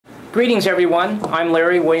Greetings, everyone. I'm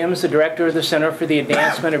Larry Williams, the Director of the Center for the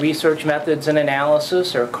Advancement of Research Methods and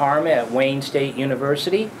Analysis, or CARMA, at Wayne State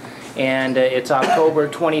University. And it's October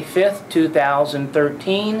 25th,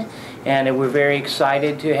 2013, and we're very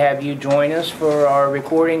excited to have you join us for our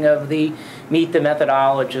recording of the Meet the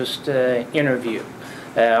Methodologist interview.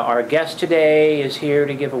 Our guest today is here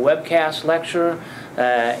to give a webcast lecture,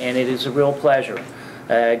 and it is a real pleasure.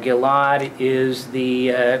 Gilad is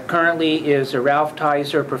currently is a Ralph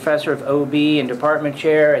Tiser Professor of OB and Department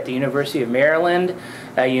Chair at the University of Maryland.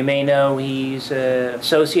 You may know he's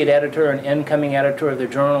Associate Editor and Incoming Editor of the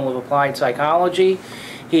Journal of Applied Psychology.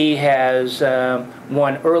 He has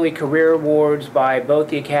won early career awards by both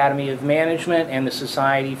the Academy of Management and the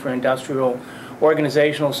Society for Industrial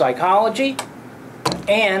Organizational Psychology.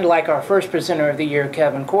 And like our first presenter of the year,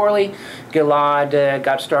 Kevin Corley, Gilad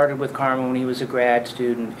got started with CARMA when he was a grad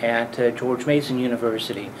student at George Mason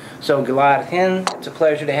University. So Gilad, it's a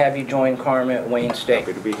pleasure to have you join CARMA at Wayne State.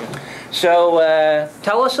 Happy to be here. So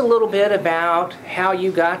tell us a little bit about how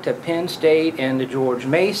you got to Penn State and to George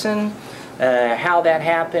Mason, how that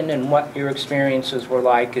happened, and what your experiences were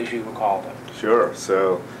like as you recall them. Sure.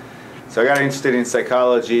 So I got interested in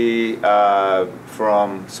psychology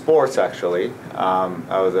from sports, actually.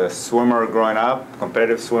 I was a swimmer growing up,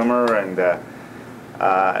 competitive swimmer, and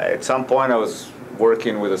at some point I was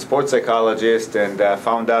working with a sports psychologist and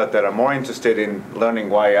found out that I'm more interested in learning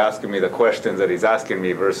why he's asking me the questions that he's asking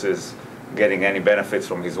me versus getting any benefits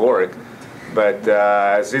from his work. But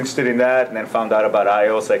I was interested in that, and then found out about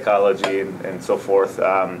IO psychology and so forth.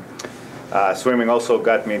 Swimming also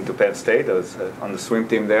got me into Penn State. I was on the swim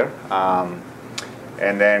team there.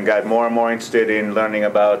 And then got more and more interested in learning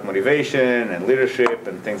about motivation and leadership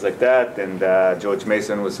and things like that. And George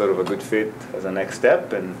Mason was sort of a good fit as a next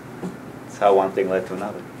step, and that's how one thing led to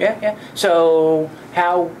another. Yeah. So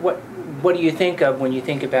what do you think of when you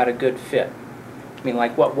think about a good fit? I mean,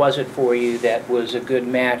 like, what was it for you that was a good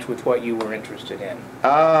match with what you were interested in?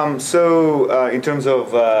 In terms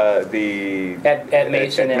of at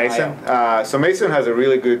Mason. So Mason has a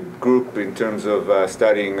really good group in terms of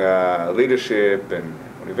studying leadership and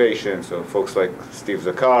motivation. So folks like Steve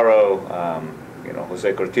Zaccaro,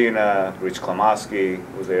 Jose Cortina, Rich Klamoski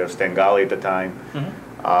was there, Stan Gali at the time.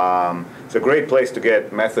 Mm-hmm. It's a great place to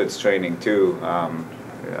get methods training too.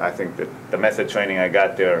 I think that the method training I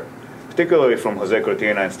got there, particularly from Jose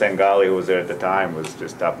Cortina and Stan Gali, who was there at the time, was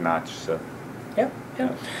just top-notch. So. Yeah.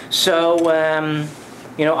 So,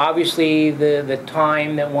 obviously the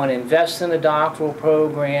time that one invests in a doctoral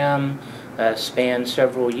program spans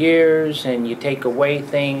several years, and you take away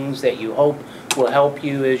things that you hope will help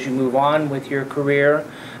you as you move on with your career.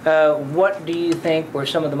 What do you think were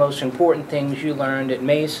some of the most important things you learned at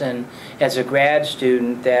Mason as a grad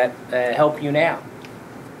student that help you now?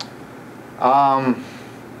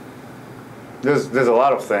 There's a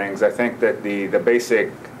lot of things. I think that the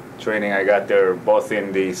basic training I got there, both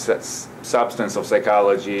in the substance of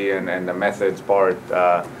psychology and the methods part,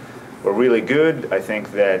 were really good. I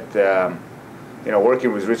think that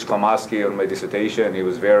working with Rich Klamoski on my dissertation, he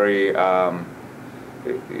was very.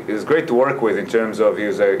 It was great to work with in terms of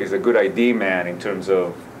he's a good idea man in terms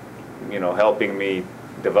of helping me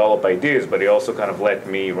develop ideas, but he also kind of let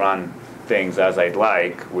me run things as I'd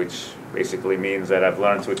like, which basically means that I've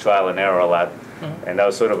learned through trial and error a lot. Mm-hmm. And that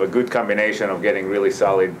was sort of a good combination of getting really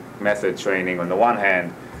solid method training on the one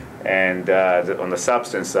hand, and on the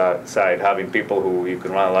substance side, having people who you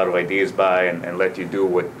can run a lot of ideas by and let you do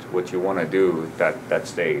what you want to do at that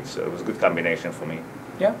stage. So it was a good combination for me.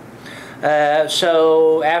 Yeah.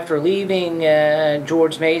 So after leaving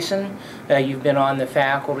George Mason, you've been on the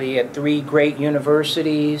faculty at 3 great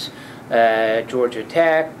universities, Georgia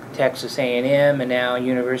Tech, Texas A&M, and now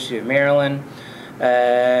University of Maryland.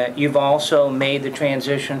 You've also made the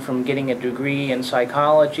transition from getting a degree in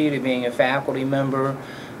psychology to being a faculty member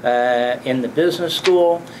in the business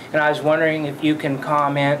school. And I was wondering if you can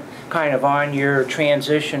comment kind of on your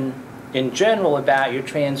transition in general, about your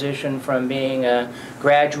transition from being a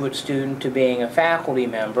graduate student to being a faculty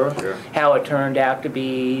member, Sure. How it turned out to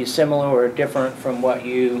be similar or different from what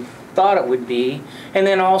you thought it would be, and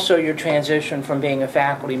then also your transition from being a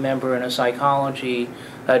faculty member in a psychology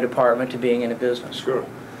department to being in a business school. Sure.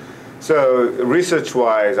 So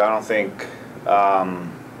research-wise, I don't think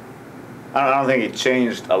it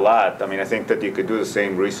changed a lot. I mean, I think that you could do the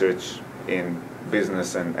same research in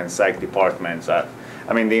business and psych departments.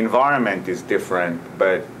 I mean, the environment is different,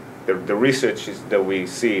 but the research that we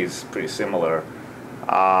see is pretty similar.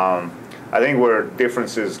 I think where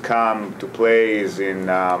differences come to play is in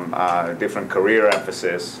different career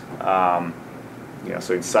emphasis.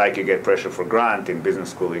 So in psych you get pressure for grant, in business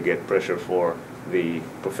school you get pressure for the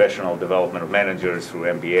professional development of managers through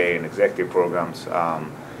MBA and executive programs.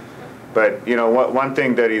 But you know, one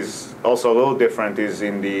thing that is also a little different is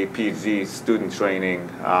in the PhD student training.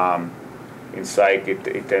 In psych,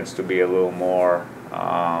 it tends to be a little more,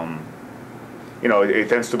 you know, it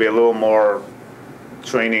tends to be a little more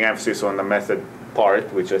training emphasis on the method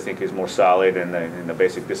part, which I think is more solid, and in the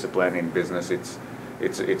basic discipline. In business,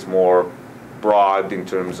 it's more broad in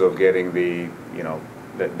terms of getting the, you know,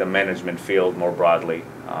 the management field more broadly.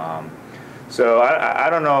 So I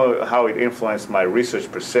don't know how it influenced my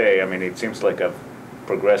research per se. I mean, it seems like I've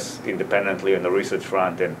progressed independently on the research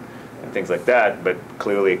front and things like that, but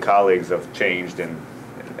clearly colleagues have changed and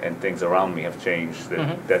things around me have changed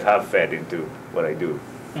that have fed into what I do.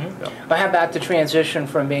 So. Well, how about the transition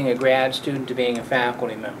from being a grad student to being a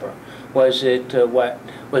faculty member? Was it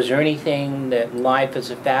was there anything that life as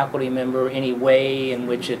a faculty member, any way in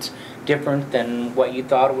which it's different than what you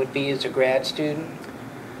thought it would be as a grad student?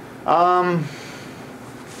 Trying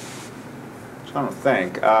to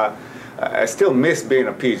think. I still miss being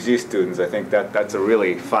a PhD student. I think that's a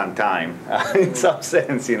really fun time in some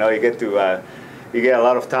sense. You know, you get a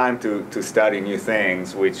lot of time to study new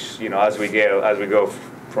things, which, you know, as we go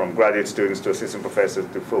from graduate students to assistant professors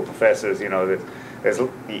to full professors, you know,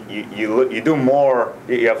 you do more.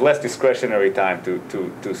 You have less discretionary time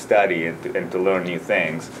to study and to learn new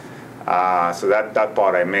things. So that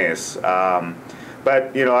part I miss.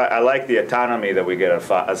 But you know, I like the autonomy that we get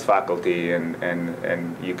as faculty,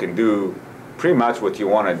 and you can do pretty much what you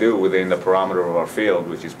want to do within the parameter of our field,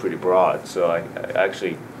 which is pretty broad. So I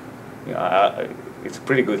actually, you know, it's a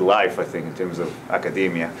pretty good life, I think, in terms of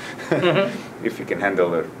academia, if you can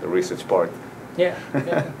handle the research part. Yeah.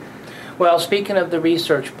 Well, speaking of the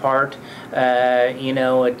research part, you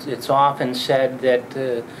know, it's often said that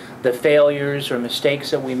the failures or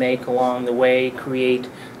mistakes that we make along the way create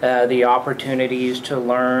the opportunities to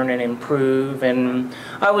learn and improve. And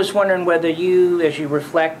I was wondering whether you, as you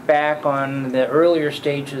reflect back on the earlier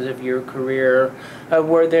stages of your career,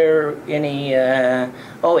 were there any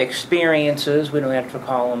experiences, we don't have to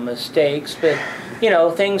call them mistakes, but you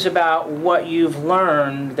know, things about what you've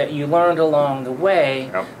learned, that you learned along the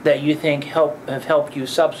way, Yep. that you think have helped you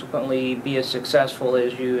subsequently be as successful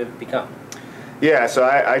as you have become? Yeah, so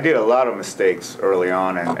I did a lot of mistakes early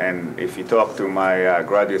on, and if you talk to my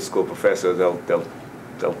graduate school professors,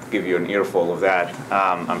 they'll give you an earful of that,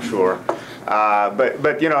 I'm sure.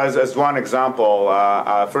 But you know, as one example,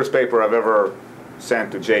 first paper I've ever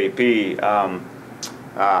sent to JP,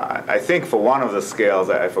 I think for one of the scales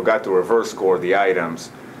I forgot to reverse score the items,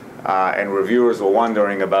 and reviewers were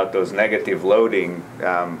wondering about those negative loading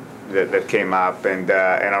that came up, and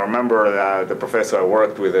I remember the professor I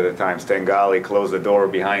worked with at the time, Stengali, closed the door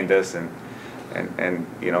behind us and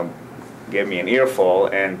you know, gave me an earful,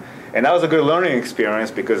 and that was a good learning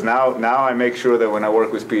experience, because now I make sure that when I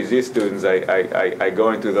work with PhD students, I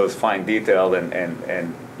go into those fine detail,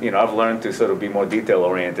 and you know, I've learned to sort of be more detail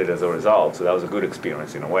oriented as a result. So that was a good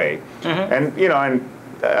experience in a way, and you know, and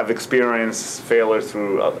I've experienced failures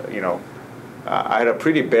through you know. I had a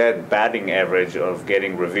pretty bad batting average of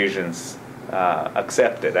getting revisions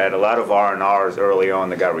accepted. I had a lot of R&Rs early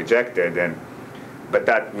on that got rejected, but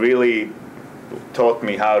that really taught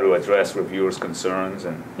me how to address reviewers' concerns,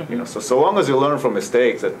 and you know, so long as you learn from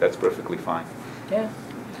mistakes, that's perfectly fine. Yeah.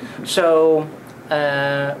 So,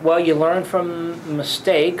 well, you learn from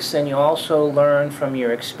mistakes, and you also learn from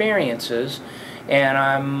your experiences. And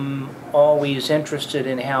I'm always interested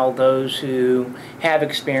in how those who have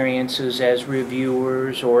experiences as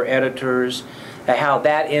reviewers or editors, how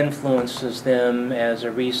that influences them as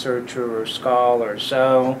a researcher or scholar.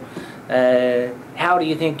 So how do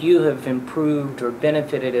you think you have improved or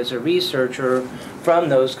benefited as a researcher from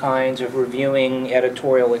those kinds of reviewing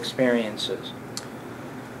editorial experiences?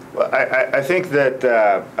 Well, I think that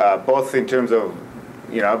both in terms of,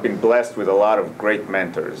 you know, I've been blessed with a lot of great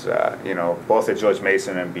mentors, you know, both at George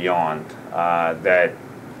Mason and beyond, that,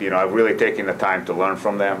 you know, I've really taken the time to learn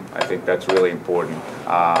from them. I think that's really important.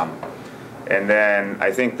 And then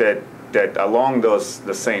I think that along the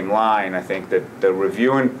same line, I think that the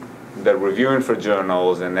reviewing for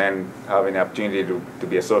journals and then having the opportunity to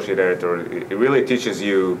be associate editor, it really teaches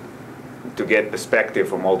you to get perspective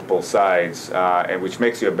from multiple sides, and which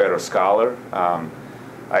makes you a better scholar.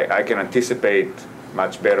 I can anticipate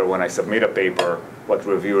much better when I submit a paper what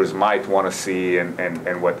reviewers might want to see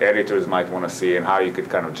and what editors might want to see, and how you could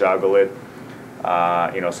kind of juggle it.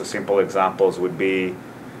 You know, so simple examples would be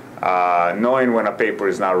knowing when a paper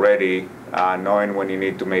is not ready, knowing when you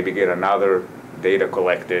need to maybe get another data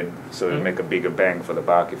collected so you make a bigger bang for the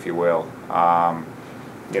buck, if you will.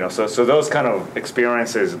 So those kind of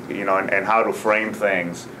experiences, and how to frame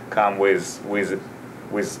things come with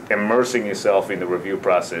immersing yourself in the review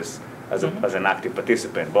process as an active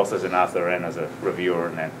participant, both as an author and as a reviewer,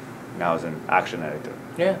 and then now as an action editor.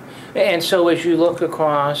 Yeah, and so as you look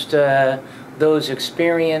across those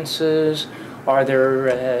experiences, are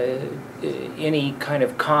there any kind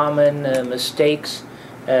of common mistakes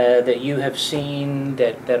that you have seen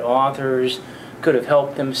that authors could have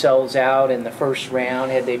helped themselves out in the first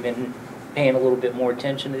round had they been paying a little bit more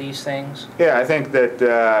attention to these things? Yeah, I think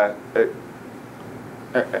that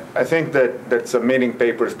submitting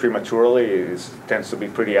papers prematurely tends to be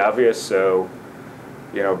pretty obvious. So,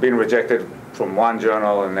 being rejected from one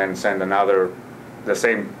journal and then send the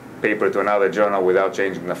same paper to another journal without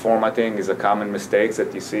changing the formatting is a common mistake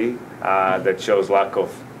that you see that shows lack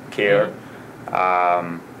of care.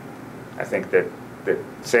 I think that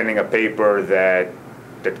sending a paper that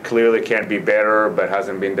clearly can be better but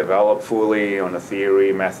hasn't been developed fully on a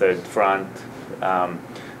theory method front,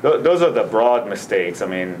 those are the broad mistakes. I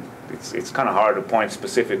mean, it's kind of hard to point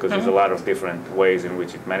specific because there's a lot of different ways in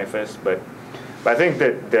which it manifests. But I think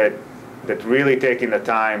that really taking the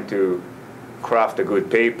time to craft a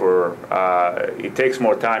good paper, it takes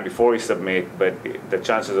more time before you submit, but the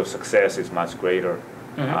chances of success is much greater.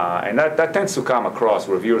 And that tends to come across.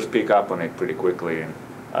 Reviewers pick up on it pretty quickly, and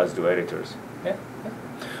as do editors. Yeah.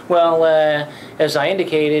 Well, as I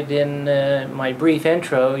indicated in my brief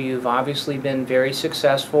intro, you've obviously been very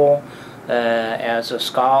successful as a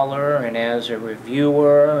scholar and as a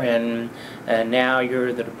reviewer, and now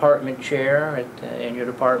you're the department chair in your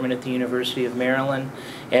department at the University of Maryland,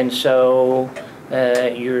 and so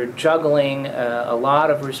you're juggling a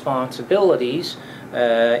lot of responsibilities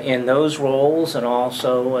in those roles, and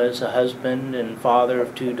also as a husband and father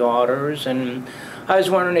of 2 daughters. And I was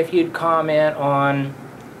wondering if you'd comment on,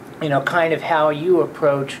 kind of how you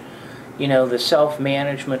approach, the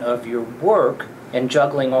self-management of your work and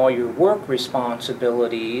juggling all your work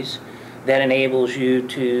responsibilities that enables you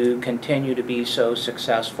to continue to be so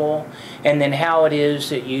successful, and then how it is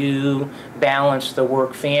that you balance the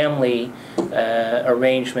work-family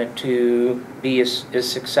arrangement to be as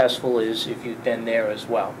successful as if you've been there as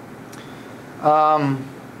well.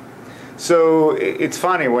 So it's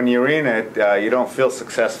funny, when you're in it, you don't feel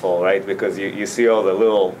successful, right? Because you see all the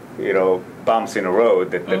little, bumps in the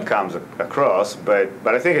road that comes across. But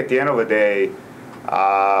I think at the end of the day,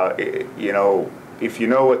 if you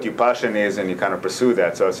know what your passion is and you kind of pursue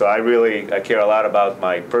that. So I care a lot about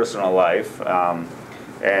my personal life, and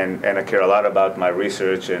I care a lot about my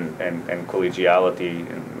research and collegiality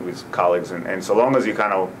with colleagues. And so long as you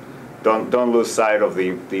kind of don't lose sight of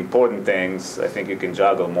the important things, I think you can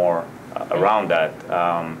juggle more around that,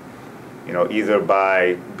 either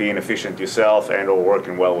by being efficient yourself and or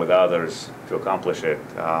working well with others to accomplish it.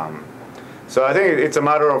 So I think it's a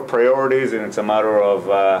matter of priorities, and it's a matter of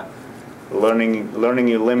learning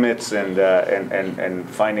your limits and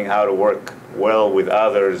finding how to work well with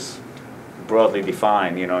others, broadly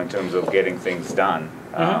defined, in terms of getting things done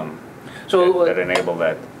that enable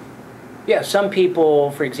that. Yeah, some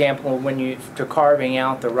people, for example, when you're carving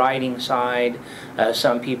out the writing side,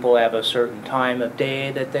 some people have a certain time of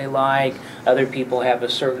day that they like. Other people have a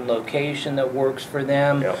certain location that works for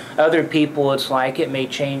them. Yep. Other people, it's like it may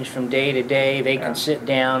change from day to day. They can sit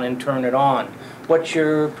down and turn it on. What's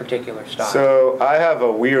your particular style? So I have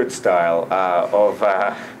a weird style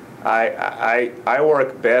I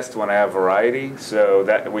work best when I have variety. So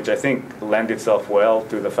which I think lends itself well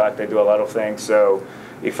to the fact I do a lot of things. So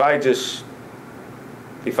if I just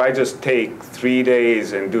take 3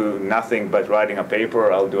 days and do nothing but writing a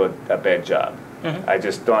paper, I'll do a bad job. I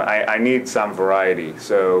just don't. I need some variety.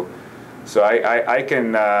 So I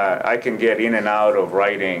can get in and out of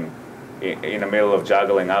writing in the middle of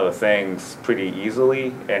juggling other things pretty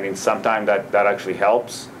easily, and in some time that actually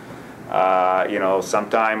helps.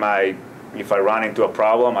 Sometime if I run into a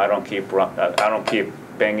problem, I don't keep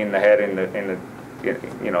banging the head in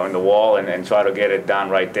the wall and try to get it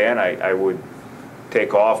done right then. I would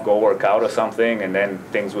take off, go work out or something, and then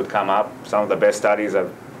things would come up. Some of the best studies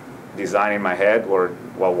I've designed in my head were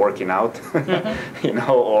while working out,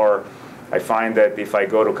 or I find that if I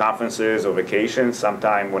go to conferences or vacations,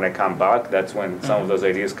 sometime when I come back, that's when some of those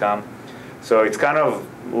ideas come. So it's kind of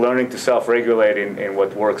learning to self-regulate in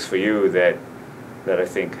what works for you that I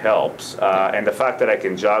think helps. And the fact that I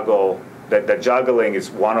can juggle, that juggling is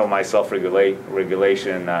one of my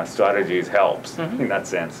self-regulation strategies helps in that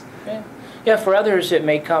sense. Yeah. Yeah, for others it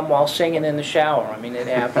may come while singing in the shower. I mean, it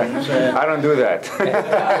happens. I don't do that.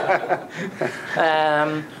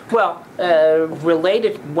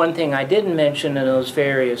 Related, one thing I didn't mention in those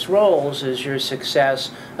various roles is your success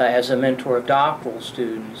as a mentor of doctoral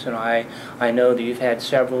students. And I know that you've had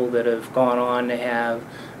several that have gone on to have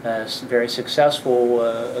very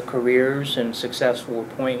successful careers and successful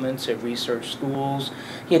appointments at research schools.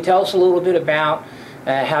 Can you tell us a little bit about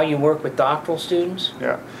how you work with doctoral students?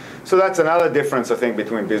 Yeah. So that's another difference, I think,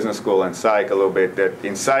 between business school and psych a little bit, that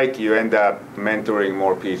in psych you end up mentoring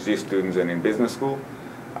more PhD students than in business school.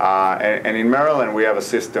 And in Maryland we have a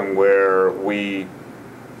system where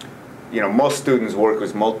most students work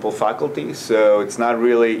with multiple faculty, so it's not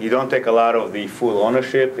really, you don't take a lot of the full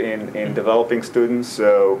ownership in developing students.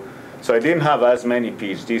 So I didn't have as many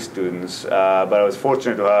PhD students, but I was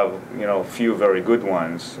fortunate to have a few very good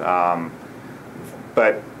ones.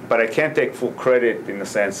 But I can't take full credit in the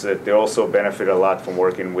sense that they also benefit a lot from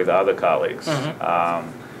working with other colleagues.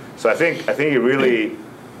 So I think it really,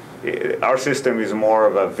 our system is more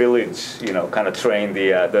of a village, kind of train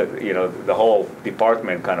the whole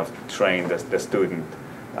department kind of train the student,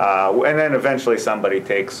 and then eventually somebody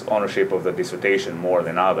takes ownership of the dissertation more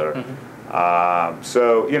than other.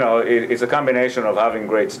 So it's a combination of having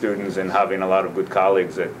great students and having a lot of good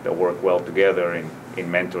colleagues that work well together in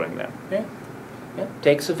mentoring them. Yeah. Yeah,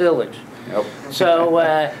 takes a village. Yep. So,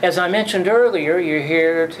 as I mentioned earlier, you're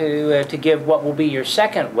here to give what will be your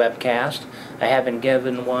second webcast. I haven't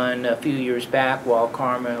given one a few years back while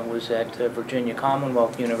CARMA was at Virginia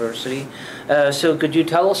Commonwealth University. So could you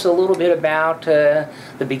tell us a little bit about the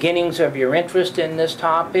beginnings of your interest in this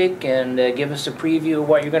topic and give us a preview of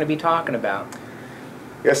what you're going to be talking about?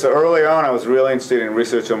 Yeah, so early on I was really interested in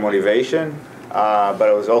research on motivation, but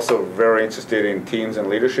I was also very interested in teams and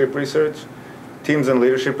leadership research. Teams and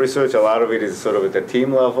leadership research, a lot of it is sort of at the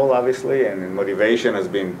team level, obviously, and motivation has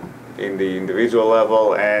been in the individual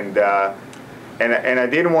level. And I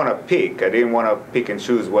didn't want to pick. I didn't want to pick and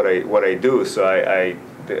choose what I do. So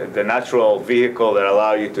the natural vehicle that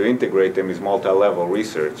allows you to integrate them is multi-level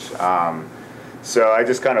research. So I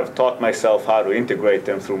just kind of taught myself how to integrate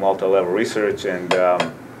them through multi-level research, and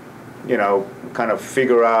kind of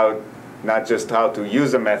figure out not just how to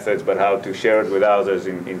use the methods, but how to share it with others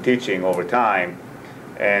in teaching over time,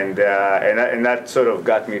 and that sort of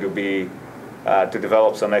got me to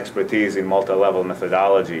develop some expertise in multi-level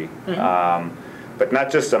methodology. But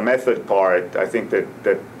not just the method part. I think that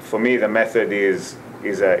for me the method is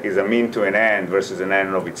a mean to an end versus an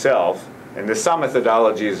end of itself. And there's some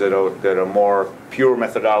methodologies that are more pure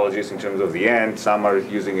methodologies in terms of the end. Some are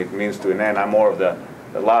using it means to an end. I'm more of the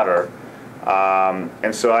latter.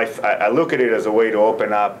 And so I look at it as a way to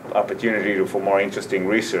open up opportunity for more interesting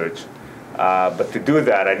research. But to do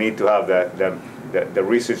that, I need to have the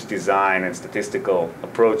research design and statistical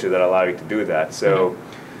approaches that allow you to do that. So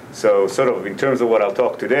sort of in terms of what I'll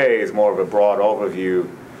talk today is more of a broad overview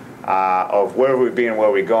of where we've been and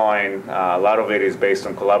where we're going. A lot of it is based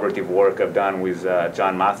on collaborative work I've done with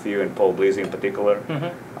John Matthew and Paul Bleasy in particular,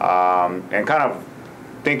 and kind of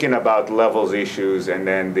thinking about levels issues and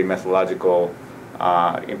then the methodological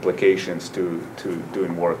implications to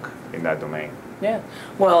doing work in that domain. Yeah.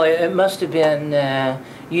 Well, it must have been,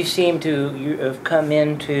 you seem to have come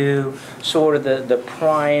into sort of the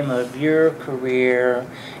prime of your career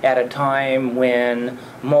at a time when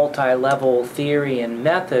multi-level theory and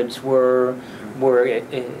methods were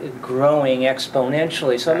growing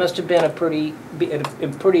exponentially. So it must have been a pretty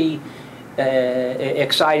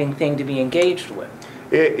exciting thing to be engaged with.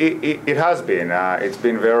 It has been. It's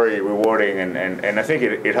been very rewarding, and I think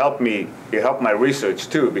it helped me. It helped my research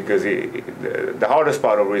too, because the hardest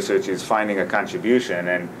part of research is finding a contribution,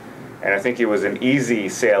 and I think it was an easy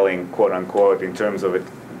sailing, quote unquote, in terms of it.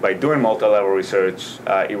 By doing multi-level research,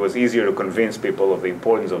 it was easier to convince people of the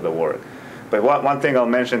importance of the work. But one thing I'll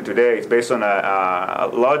mention today is based on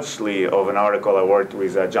largely of an article I worked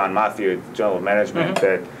with John Matthew at Journal of Management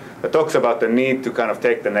that talks about the need to kind of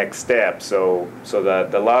take the next step. So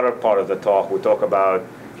the latter part of the talk, we talk about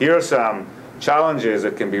here are some challenges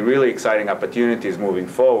that can be really exciting opportunities moving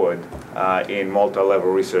forward in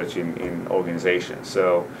multi-level research in organizations.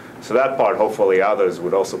 So that part, hopefully others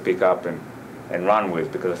would also pick up and run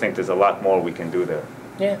with, because I think there's a lot more we can do there.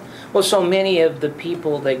 Yeah. Well, so many of the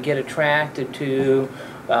people that get attracted to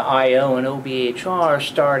IO and OBHR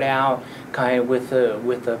start out kind of with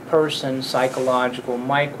a person psychological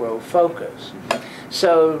micro focus.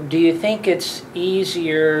 So do you think it's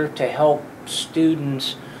easier to help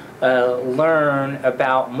students learn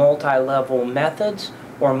about multi-level methods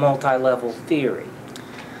or multi-level theory?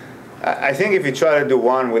 I think if you try to do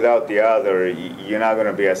one without the other, you're not going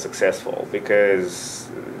to be as successful, because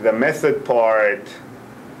the method part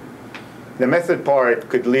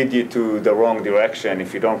could lead you to the wrong direction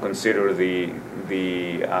if you don't consider the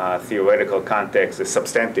theoretical context, the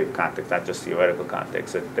substantive context, not just theoretical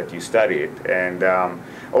context that you studied. And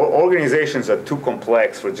organizations are too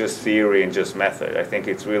complex for just theory and just method. I think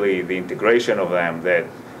it's really the integration of them that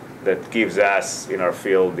gives us in our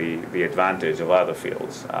field the advantage of other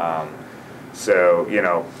fields. So you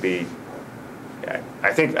know,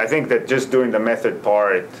 I think that just doing the method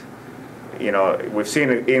part, you know, we've seen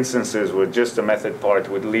instances where just the method part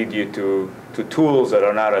would lead you to tools that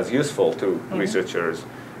are not as useful to researchers,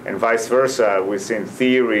 and vice versa. We've seen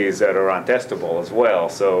theories that are untestable as well.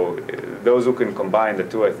 So those who can combine the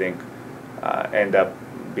two, I think, end up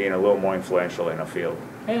being a little more influential in a field.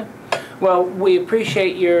 Yeah. Well, we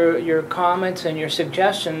appreciate your comments and your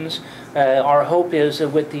suggestions. Our hope is that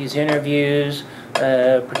with these interviews,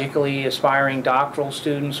 particularly aspiring doctoral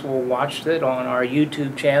students will watch it on our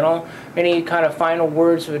YouTube channel. Any kind of final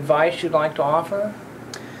words of advice you'd like to offer?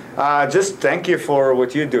 Just thank you for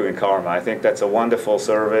what you do in CARMA. I think that's a wonderful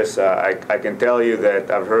service. I can tell you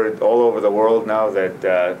that I've heard all over the world now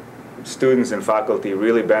that students and faculty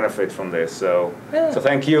really benefit from this. So, yeah. So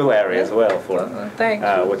thank you, Larry, as well, for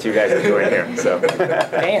what you guys are doing here. So.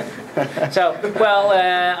 Dan. So, well,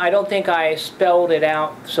 I don't think I spelled it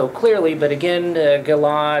out so clearly, but again,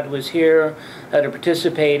 Gilad was here to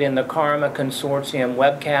participate in the CARMA Consortium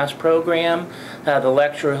webcast program. The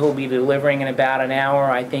lecture he'll be delivering in about an hour,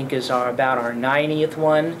 I think, is about our 90th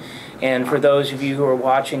one. And for those of you who are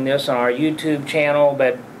watching this on our YouTube channel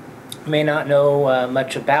but may not know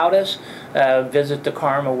much about us, visit the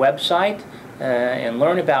CARMA website and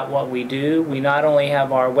learn about what we do. We not only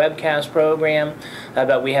have our webcast program,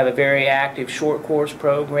 but we have a very active short course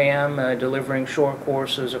program delivering short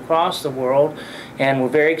courses across the world. And we're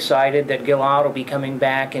very excited that Gilad will be coming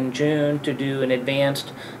back in June to do an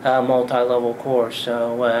advanced multi-level course.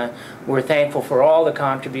 So we're thankful for all the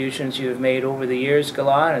contributions you have made over the years,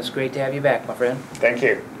 Gilad, and it's great to have you back, my friend. Thank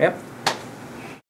you. Yep.